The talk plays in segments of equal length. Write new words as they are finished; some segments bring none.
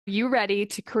You ready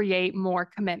to create more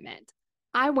commitment?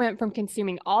 I went from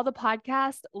consuming all the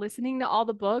podcasts, listening to all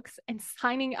the books, and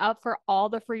signing up for all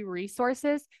the free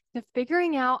resources to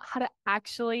figuring out how to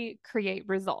actually create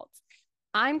results.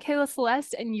 I'm Kayla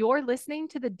Celeste, and you're listening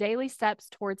to the Daily Steps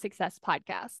Toward Success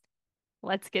podcast.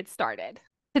 Let's get started.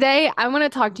 Today, I want to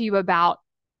talk to you about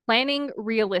planning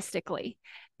realistically.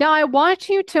 Now, I want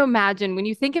you to imagine when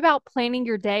you think about planning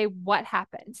your day, what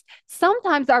happens?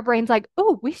 Sometimes our brain's like,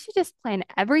 oh, we should just plan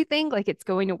everything like it's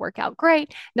going to work out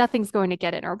great. Nothing's going to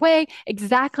get in our way,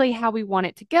 exactly how we want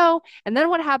it to go. And then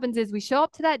what happens is we show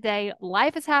up to that day,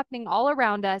 life is happening all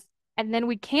around us, and then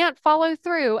we can't follow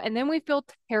through, and then we feel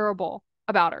terrible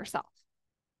about ourselves.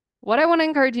 What I want to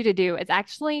encourage you to do is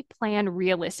actually plan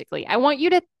realistically. I want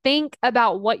you to think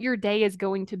about what your day is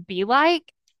going to be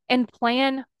like and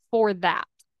plan for that.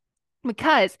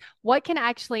 Because what can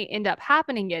actually end up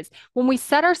happening is when we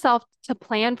set ourselves to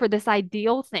plan for this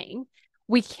ideal thing,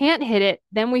 we can't hit it,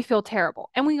 then we feel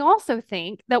terrible. And we also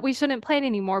think that we shouldn't plan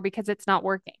anymore because it's not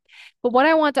working. But what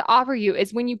I want to offer you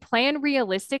is when you plan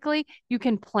realistically, you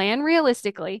can plan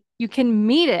realistically, you can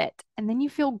meet it, and then you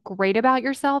feel great about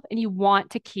yourself and you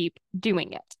want to keep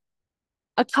doing it.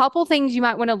 A couple things you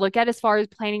might want to look at as far as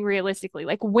planning realistically,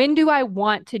 like when do I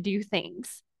want to do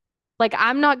things? Like,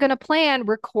 I'm not going to plan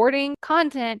recording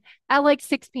content at like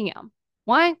 6 p.m.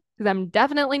 Why? Because I'm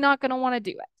definitely not going to want to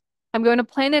do it. I'm going to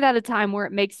plan it at a time where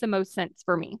it makes the most sense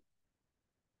for me.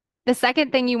 The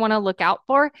second thing you want to look out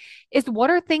for is what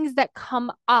are things that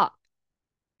come up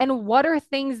and what are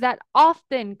things that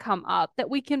often come up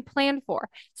that we can plan for.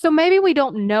 So maybe we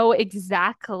don't know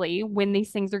exactly when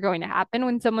these things are going to happen,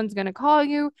 when someone's going to call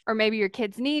you, or maybe your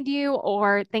kids need you,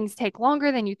 or things take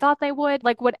longer than you thought they would.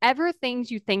 Like whatever things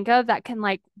you think of that can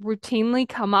like routinely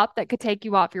come up that could take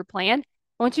you off your plan,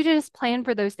 I want you to just plan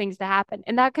for those things to happen.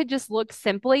 And that could just look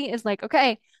simply as like,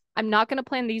 okay, I'm not going to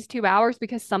plan these 2 hours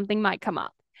because something might come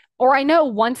up. Or I know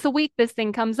once a week this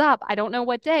thing comes up. I don't know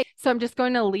what day. So I'm just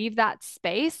going to leave that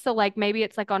space. So, like, maybe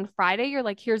it's like on Friday, you're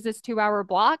like, here's this 2 hour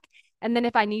block. And then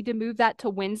if I need to move that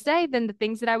to Wednesday, then the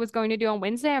things that I was going to do on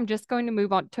Wednesday, I'm just going to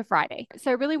move on to Friday.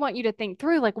 So I really want you to think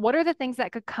through like, what are the things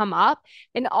that could come up?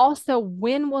 And also,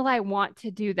 when will I want to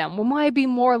do them? When will I be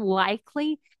more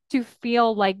likely to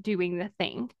feel like doing the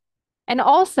thing? And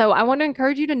also, I want to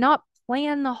encourage you to not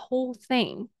plan the whole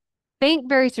thing. Think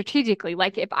very strategically.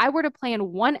 Like if I were to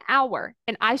plan 1 hour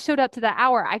and I showed up to that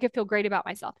hour, I could feel great about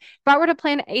myself. If I were to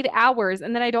plan 8 hours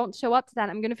and then I don't show up to that,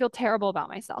 I'm going to feel terrible about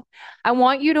myself. I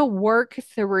want you to work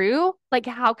through like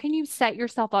how can you set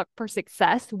yourself up for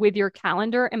success with your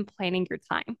calendar and planning your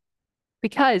time?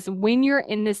 Because when you're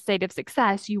in this state of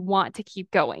success, you want to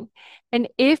keep going. And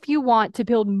if you want to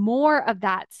build more of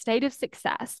that state of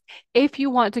success, if you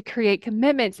want to create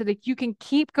commitment so that you can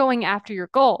keep going after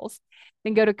your goals,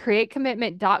 then go to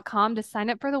createcommitment.com to sign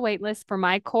up for the waitlist for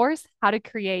my course, How to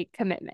Create Commitment.